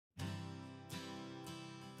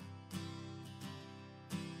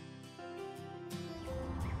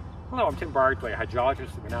Hello, I'm Tim Bardsley, a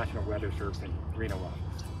hydrologist at the National Weather Service in Reno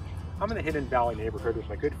office. I'm in the Hidden Valley neighborhood with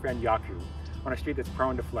my good friend Yaku on a street that's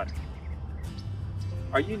prone to flooding.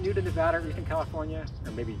 Are you new to Nevada or Eastern California?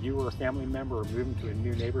 Or maybe you or a family member are moving to a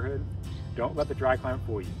new neighborhood? Don't let the dry climate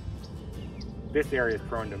fool you. This area is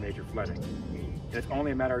prone to major flooding, and it's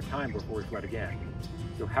only a matter of time before we flood again.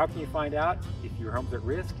 So how can you find out if your home's at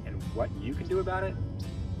risk and what you can do about it?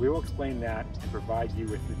 We will explain that and provide you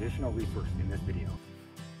with additional resources in this video.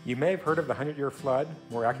 You may have heard of the 100-year flood,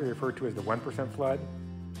 more accurately referred to as the 1% flood,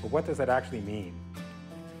 but what does that actually mean?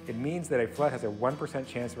 It means that a flood has a 1%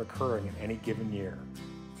 chance of occurring in any given year.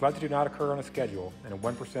 Floods do not occur on a schedule, and a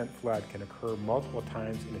 1% flood can occur multiple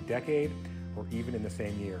times in a decade or even in the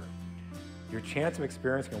same year. Your chance of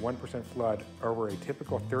experiencing a 1% flood over a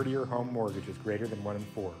typical 30-year home mortgage is greater than 1 in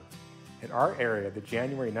 4. In our area, the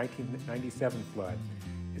January 1997 flood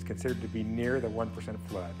is considered to be near the 1%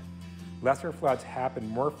 flood. Lesser floods happen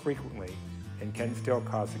more frequently and can still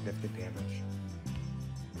cause significant damage.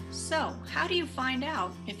 So, how do you find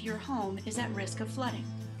out if your home is at risk of flooding?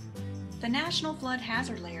 The National Flood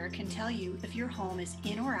Hazard Layer can tell you if your home is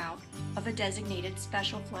in or out of a designated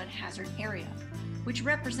special flood hazard area, which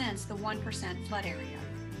represents the 1% flood area.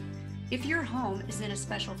 If your home is in a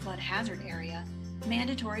special flood hazard area,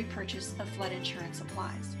 mandatory purchase of flood insurance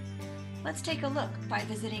applies. Let's take a look by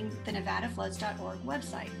visiting the nevadafloods.org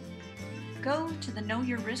website. Go to the Know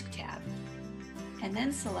Your Risk tab and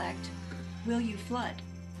then select Will You Flood?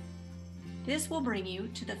 This will bring you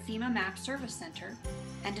to the FEMA Map Service Center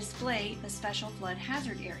and display the special flood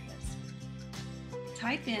hazard areas.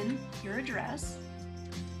 Type in your address,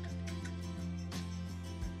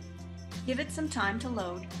 give it some time to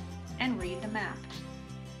load, and read the map.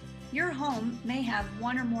 Your home may have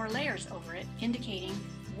one or more layers over it indicating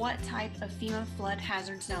what type of FEMA flood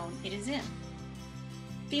hazard zone it is in.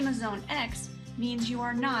 FEMA Zone X means you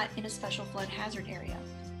are not in a special flood hazard area,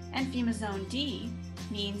 and FEMA Zone D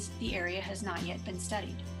means the area has not yet been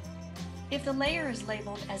studied. If the layer is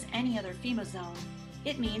labeled as any other FEMA zone,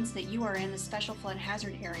 it means that you are in the special flood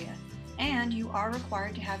hazard area, and you are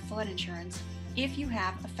required to have flood insurance if you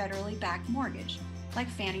have a federally backed mortgage, like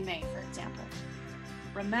Fannie Mae, for example.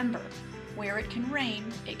 Remember, where it can rain,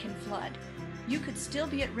 it can flood. You could still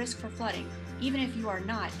be at risk for flooding, even if you are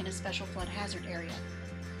not in a special flood hazard area.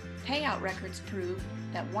 Payout records prove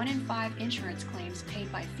that 1 in 5 insurance claims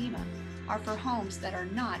paid by FEMA are for homes that are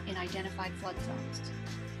not in identified flood zones.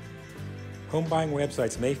 Home buying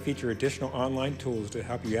websites may feature additional online tools to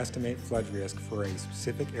help you estimate flood risk for a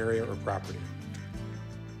specific area or property.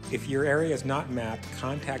 If your area is not mapped,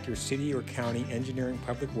 contact your city or county engineering,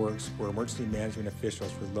 public works, or emergency management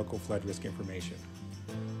officials for local flood risk information.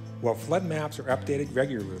 While flood maps are updated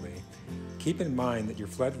regularly, keep in mind that your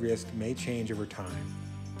flood risk may change over time.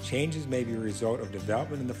 Changes may be a result of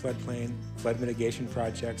development in the floodplain, flood mitigation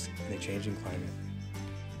projects, and a changing climate.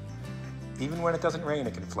 Even when it doesn't rain,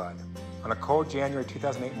 it can flood. On a cold January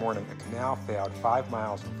 2008 morning, a canal failed 5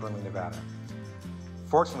 miles from Fernley, Nevada.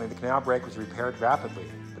 Fortunately, the canal break was repaired rapidly,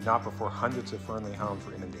 but not before hundreds of Fernley homes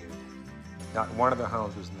were inundated. Not one of the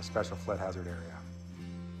homes was in the special flood hazard area.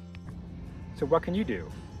 So what can you do?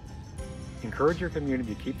 Encourage your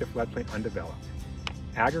community to keep the floodplain undeveloped.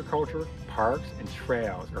 Agriculture, parks, and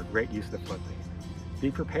trails are great use of the floodplain.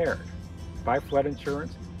 Be prepared. Buy flood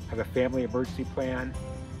insurance, have a family emergency plan,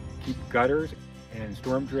 keep gutters and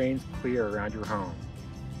storm drains clear around your home,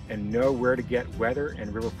 and know where to get weather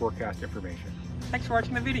and river forecast information. Thanks for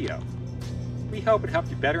watching the video. We hope it helped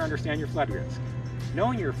you better understand your flood risk.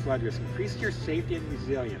 Knowing your flood risk increases your safety and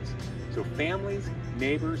resilience, so families,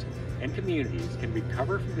 neighbors, and communities can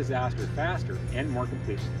recover from disaster faster and more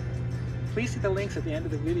completely. Please see the links at the end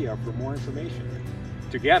of the video for more information.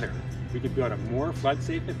 Together, we can build a more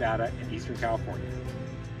flood-safe Nevada and Eastern California.